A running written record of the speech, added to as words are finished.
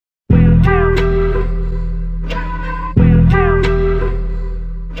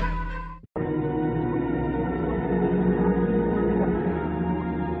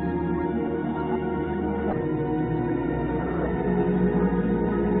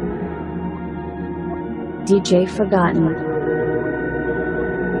DJ Forgotten.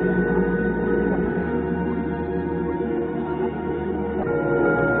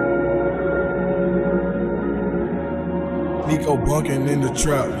 Nico bucking in the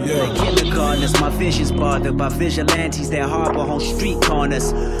trap, yeah. Kindergartners, my vision's bothered by vigilantes that harbor on street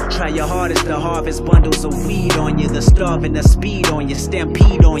corners. Try your hardest to harvest bundles of weed on you. The starving, the speed on you,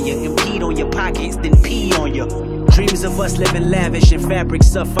 stampede on you, impede on your pockets, then pee on you. Dreams of us living lavish in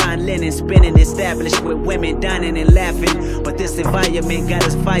fabrics of fine linen, spinning established with women dining and laughing. But this environment got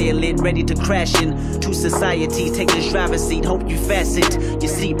us violent, ready to crash into society. Take this driver's seat, hope you fastened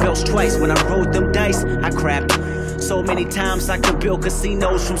your seatbelts twice. When I rolled them dice, I crapped. So many times I could build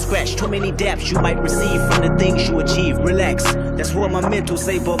casinos from scratch. Too many daps you might receive from the things you achieve. Relax, that's what my mental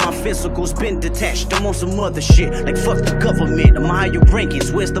say, but my physical's been detached. I'm on some other shit, like fuck the government. I'm higher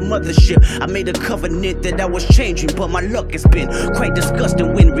rankings, where's the mothership? I made a covenant that I was changing, but my luck has been quite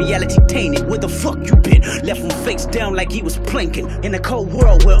disgusting when reality tainted. Where the fuck you been? Left him face down like he was planking. In a cold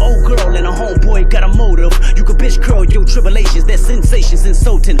world where old girl and a homeboy got a motive. You could bitch curl your tribulations, that sensation's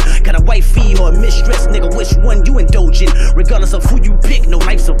insulting. Got a wifey or a mistress, nigga, which one you indulging? Regardless of who you pick, no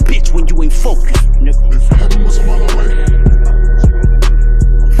life's a bitch when you ain't focused, nigga. If heaven was a mile away,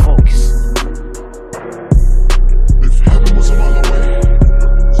 Focus. if heaven was a mile away,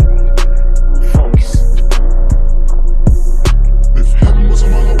 Focus. if heaven was a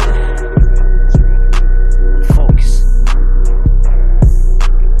mile away, Focus.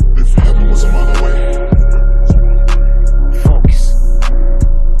 if heaven was a mile away, Focus.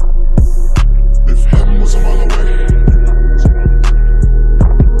 if heaven was a mile away.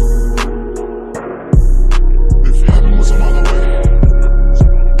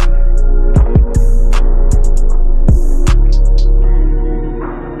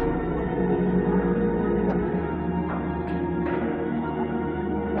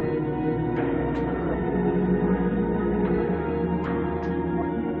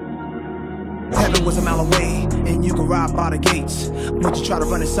 Heaven was a mile away, and you could ride by the gates. Would you try to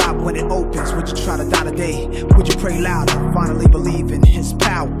run inside when it opens? Would you try to die today? Would you pray louder, finally believe in his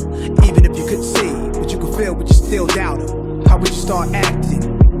power? Even if you couldn't see, but you could feel, but you still doubt him. How would you start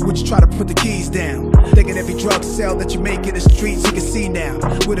acting? Would you try to put the keys down? Thinking every drug sale that you make in the streets he can see now.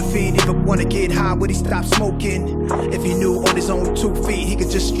 Would a fiend even wanna get high? Would he stop smoking? If he knew on his own 2 feet he could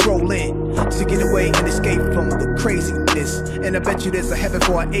just stroll in to get away and escape from the craziness. And I bet you there's a heaven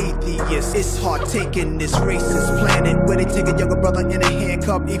for an atheist. It's hard taking this racist planet where they take a younger brother in a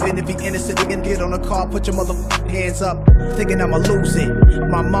handcuff. Even if he innocent, they can get on a car, put your motherfucking hands up. Thinking I'ma lose it.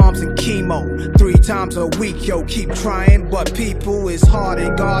 My mom's in chemo 3 times a week, yo, keep trying. But people is hard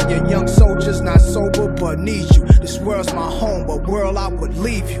and God, your young soldiers not sober but need you. This world's my home, but world I would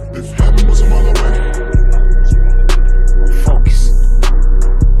leave you. If heaven was a mile away, Focus.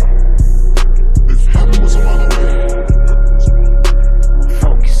 if heaven was a mile away,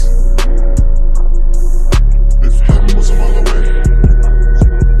 Focus. if heaven was a mile away,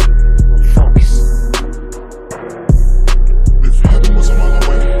 Focus. if heaven was a mile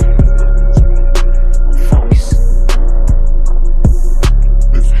away, Focus.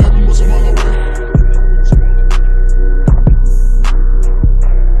 if heaven was a mile away,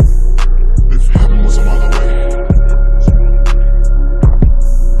 if heaven was a mile away,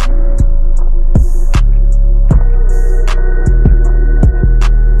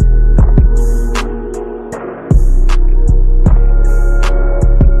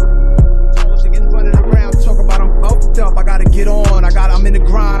 Running around, talk about I'm buffed up. I gotta get on. I'm in the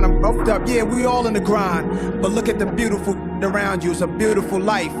grind. I'm buffed up. Yeah, we all in the grind. But look at the beautiful around you. It's a beautiful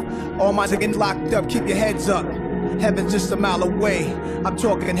life. All my getting locked up. Keep your heads up. Heaven's just a mile away. I'm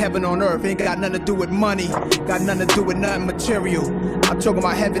talking heaven on earth. Ain't got nothing to do with money. Got nothing to do with nothing material. I'm talking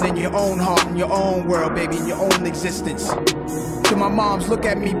about heaven in your own heart, in your own world, baby, in your own existence. To my moms, look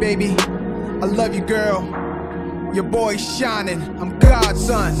at me, baby. I love you, girl. Your boy's shining. I'm God's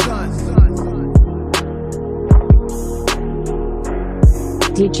son.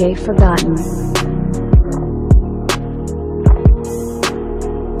 DJ Forgotten.